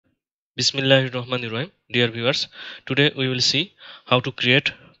Bismillahirrahmanirrahim. Dear viewers, today we will see how to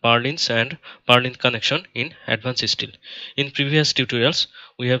create Purlins and Purlin connection in advanced steel. In previous tutorials,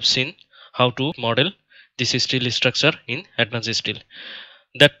 we have seen how to model this steel structure in advanced steel.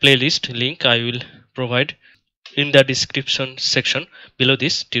 That playlist link I will provide in the description section below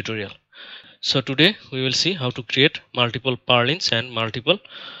this tutorial. So today we will see how to create multiple Purlins and multiple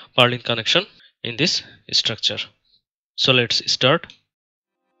Purlin connection in this structure. So let's start.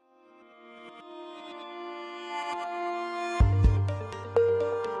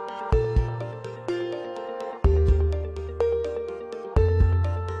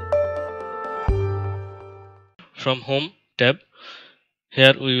 From Home tab,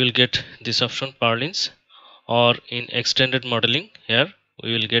 here we will get this option Purlins, or in extended modeling, here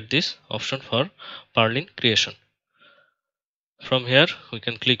we will get this option for Purlin creation. From here we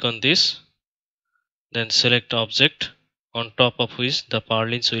can click on this, then select object on top of which the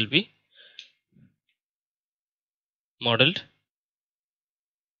Purlins will be modeled.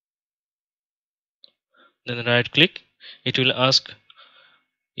 Then right click. It will ask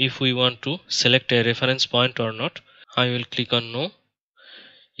if we want to select a reference point or not. I will click on no.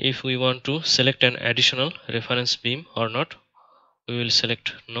 If we want to select an additional reference beam or not, we will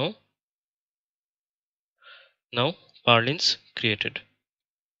select no. Now Purlins created.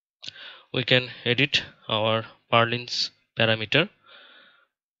 We can edit our Purlins parameter,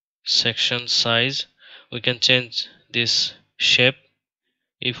 section size. We can change this shape.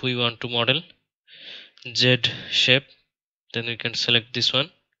 If we want to model Z shape, then we can select this one.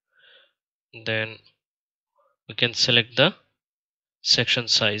 Then we can select the section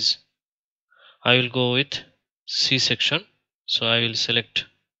size. I will go with C section, so I will select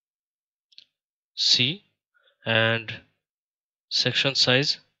C, and section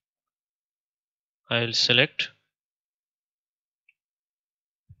size I will select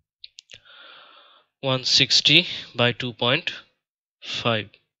 160 by 2.5.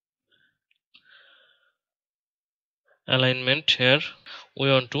 Alignment, here we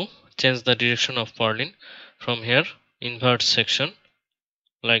want to change the direction of Purlin. From here, invert section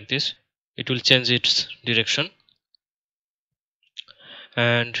like this, it will change its direction.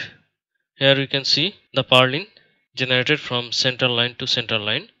 And here you can see the Purlin generated from center line to center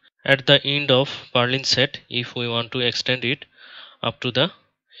line. At the end of Purlin set, if we want to extend it up to the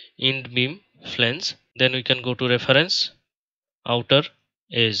end beam flange, then we can go to reference, outer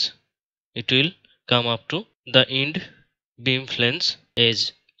edge. It will come up to the end beam flange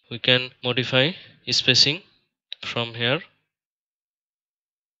edge. We can modify spacing from here.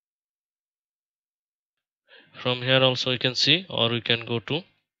 From here also you can see, or we can go to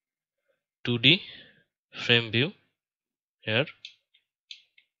 2D frame view here.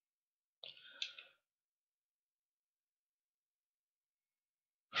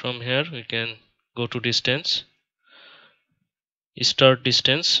 From here we can go to distance, start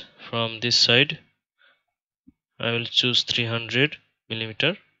distance from this side. I will choose 300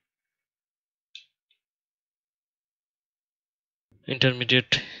 millimeter.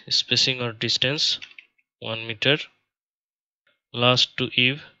 Intermediate spacing or distance 1 meter. Last to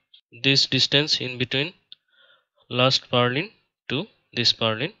eve, this distance in between last Purlin to this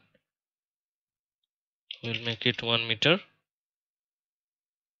Purlin, we'll make it 1 meter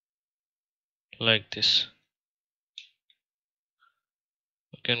like this.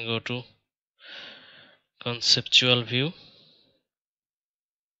 We can go to conceptual view,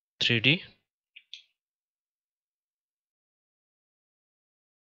 3D.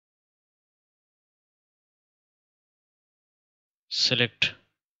 Select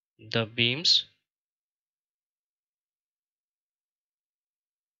the beams,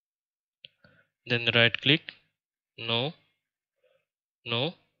 then right click, no,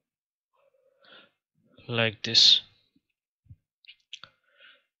 no, like this.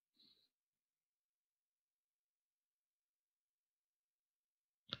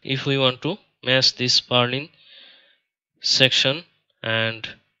 If we want to match this Purlin section and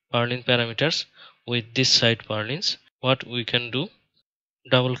Purlin parameters with this side Purlins, what we can do,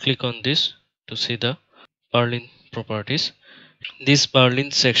 double click on this to see the Purlin properties. This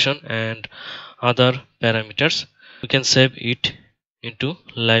Purlin section and other parameters, we can save it into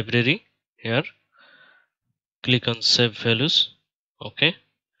library. Here click on save values. Okay,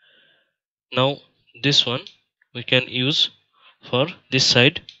 now this one we can use for this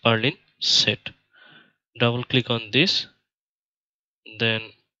side Purlin set. Double click on this, then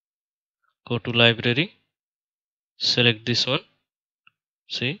go to library, select this one.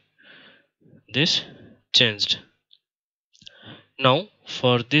 See, this changed. Now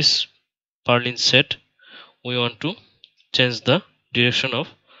for this Purlin set, we want to change the direction of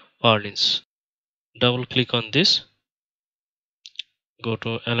purlins. Double click on this, go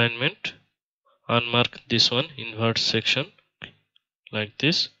to alignment, unmark this one, invert section like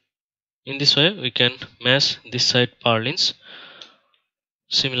this. In this way we can match this side purlins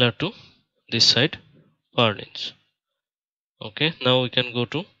similar to this side purlins. Okay, now we can go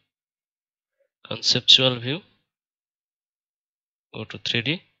to conceptual view, go to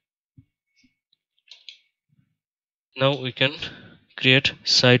 3D. Now we can create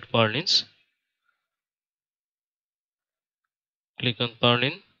side purlins. Click on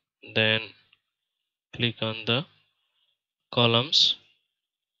purlin, then click on the columns,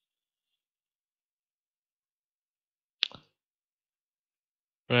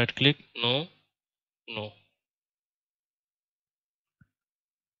 right click, no, no.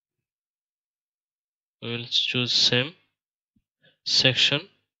 We will choose same section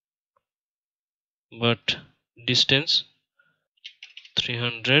but distance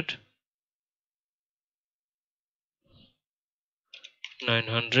 300,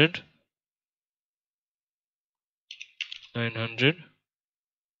 900, 900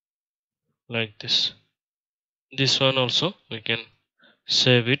 like this. This one also we can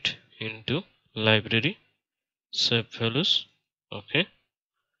save it into library, save values. Okay,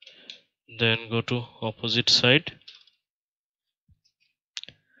 then go to opposite side,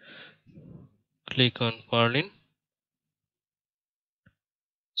 click on purlin,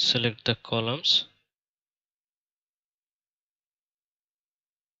 select the columns,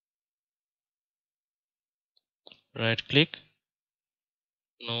 right click,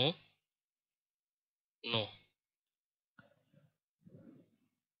 no, no.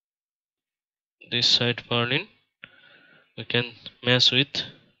 This side purlin we can match with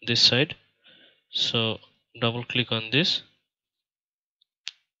this side, so double click on this,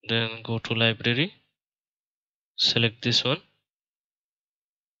 then go to library, select this one.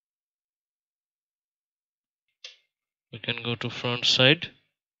 We can go to front side,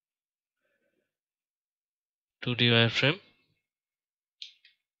 2D wireframe,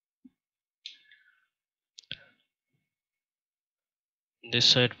 this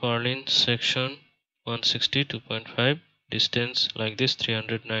side purlin section 160, 2.5, distance like this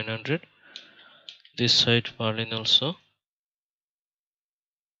 300, 900. This side purlin also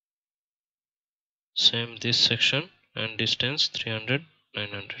same, this section and distance 300,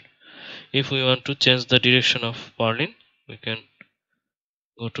 900. If we want to change the direction of purlin, we can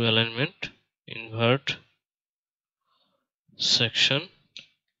go to alignment, invert section,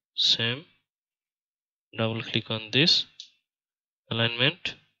 same, double click on this,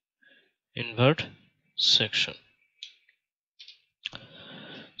 alignment, invert section.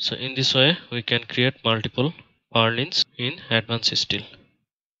 So in this way we can create multiple purlins in advanced style.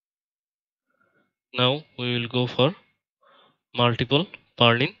 Now we will go for multiple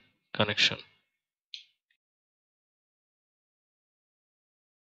purlin connection.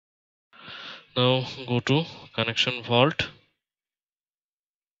 Now go to connection vault,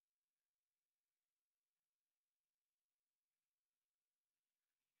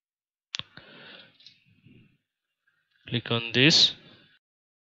 click on this.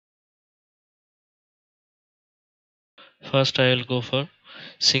 First I will go for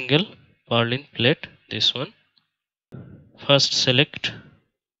single purlin plate, this one. First select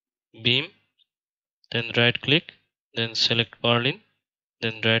beam, then right click, then select purlin,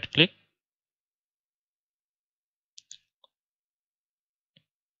 then right click.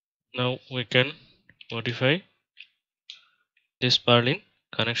 Now we can modify this purlin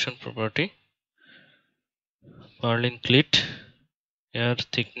connection property. Purlin clit, air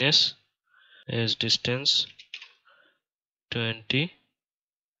thickness, edge distance 20,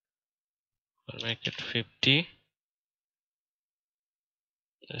 I'll make it 50,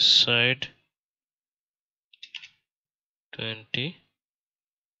 this side 20,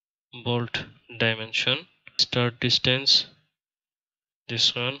 bolt dimension, start distance,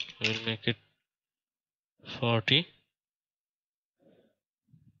 this one will make it 40,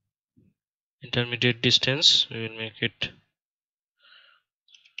 intermediate distance we will make it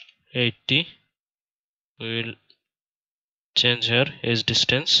 80, we will change here edge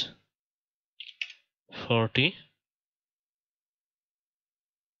distance 40,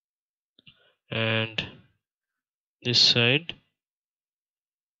 and this side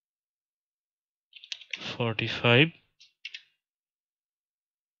 45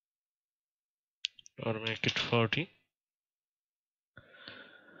 or make it 40.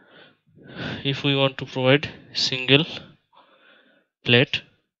 If we want to provide single plate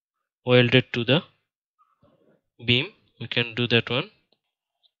welded to the beam, we can do that one.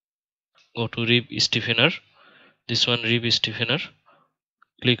 Go to rib stiffener, this one rib stiffener,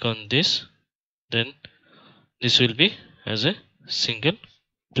 click on this, then this will be as a single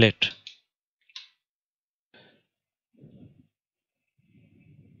plate.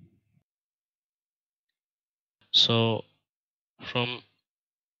 So from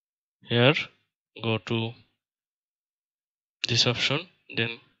here go to this option,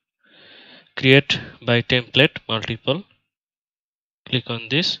 then create by template multiple, click on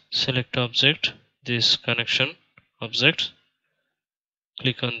this, select object, this connection object,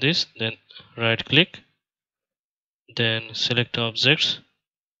 click on this, then right click, then select objects,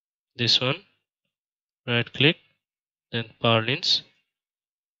 this one, right click, then Purlins,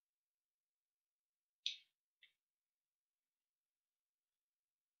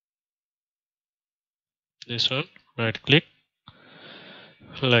 this one, right click,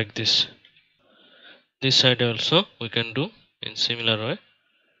 like this. This side also we can do in similar way.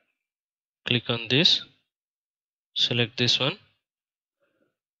 Click on this, select this one,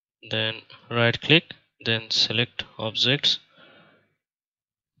 then right click, then select objects,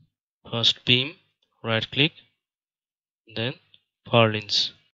 first beam, right click, then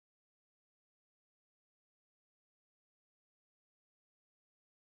Purlins,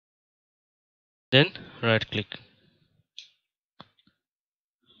 then right click.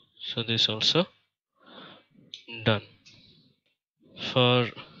 So this also done. For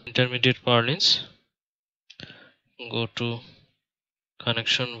intermediate Purlins, go to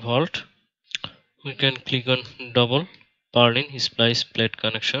connection vault. We can click on double Purlin splice plate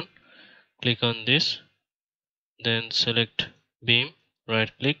connection. Click on this, then select beam,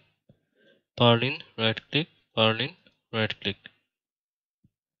 right click, Purlin, right click, Purlin, right click.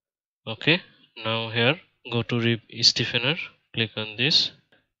 Okay, now here go to rib stiffener, click on this,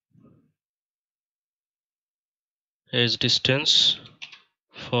 edge distance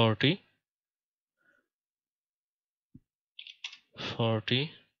 40,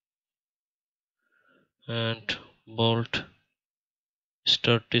 40, and bolt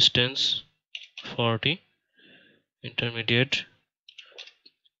start distance 40, intermediate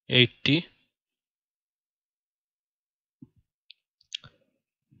 80,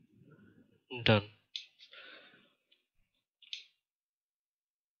 done.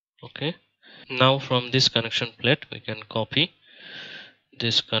 Okay, now from this connection plate we can copy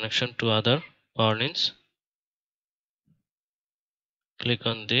this connection to other Purlins. Click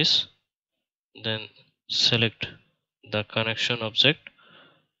on this, then select the connection object,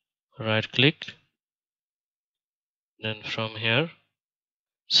 right click, then from here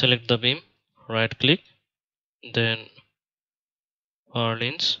select the beam, right click, then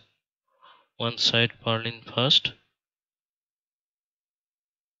Purlins, one side Purlin first,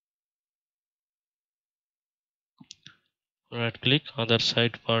 right click, other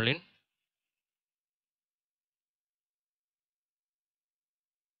side Purlin,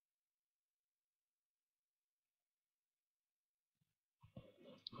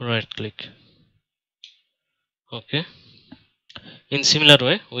 right click. Okay, in similar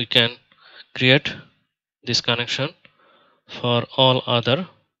way we can create this connection for all other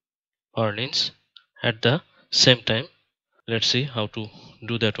Purlins at the same time. Let's see how to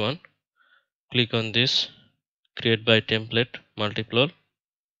do that one. Click on this, create by template multiple,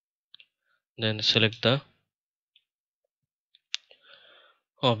 then select the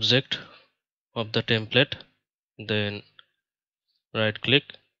object of the template, then right click,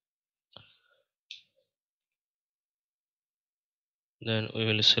 then we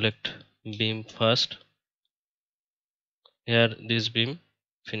will select beam first. Here this beam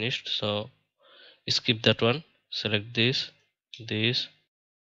finished, so skip that one, select this,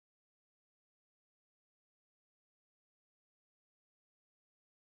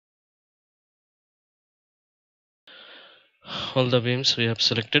 all the beams we have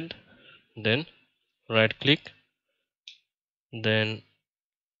selected, then right click, then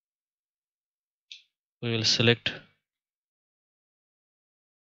we will select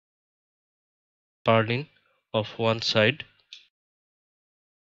Purlin of one side,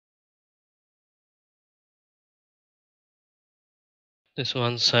 this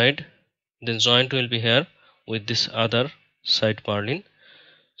one side, then joint will be here with this other side Purlin.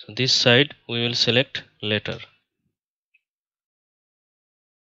 So this side we will select later.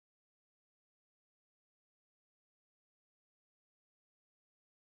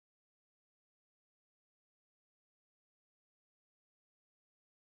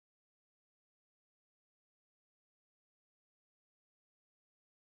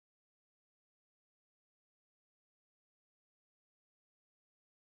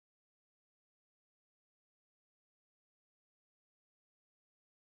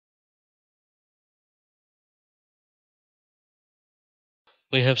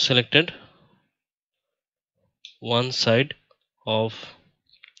 We have selected one side of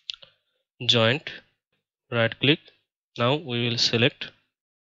joint. Right click. Now we will select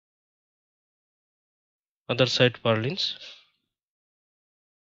other side purlins.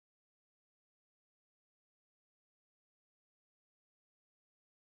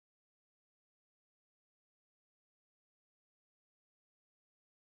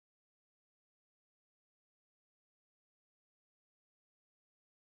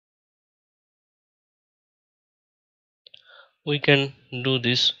 We can do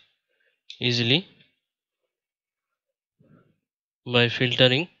this easily by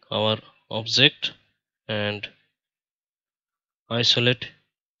filtering our object and isolate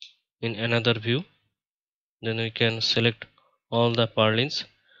in another view. Then we can select all the purlins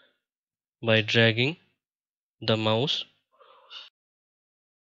by dragging the mouse.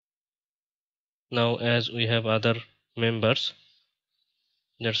 Now as we have other members,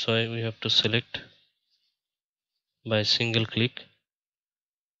 that's why we have to select by single click.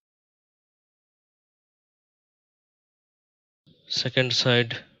 Second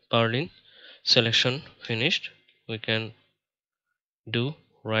side purlin selection finished. We can do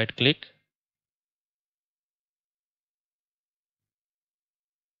right click.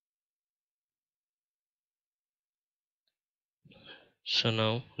 So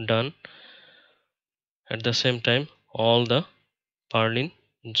now done. At the same time all the purlin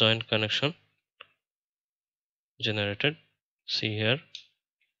joint connection generated. See here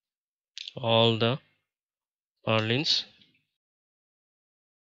all the purlins.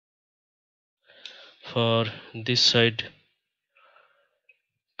 For this side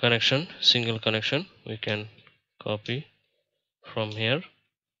connection, single connection, we can copy from here,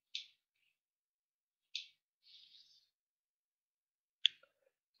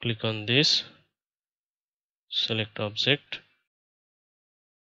 click on this, select object,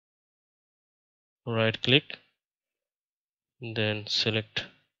 right click, then select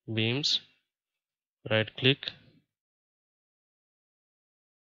beams, right click,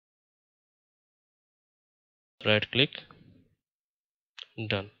 right click,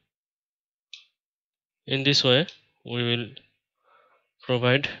 done. In this way we will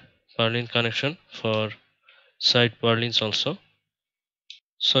provide purlin connection for side purlins also.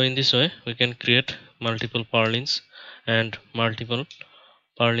 So in this way we can create multiple purlins and multiple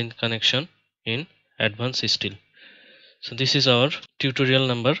purlin connection in advanced steel. So this is our tutorial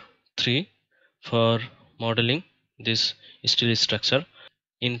number 3 for modeling this steel structure.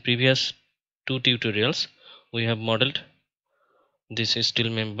 In previous 2 tutorials we have modeled these steel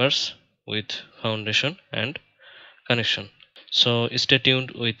members with foundation and connection. So stay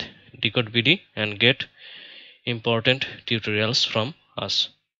tuned with Decode BD and get important tutorials from us.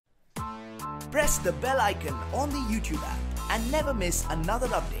 Press the bell icon on the YouTube app and never miss another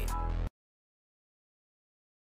update.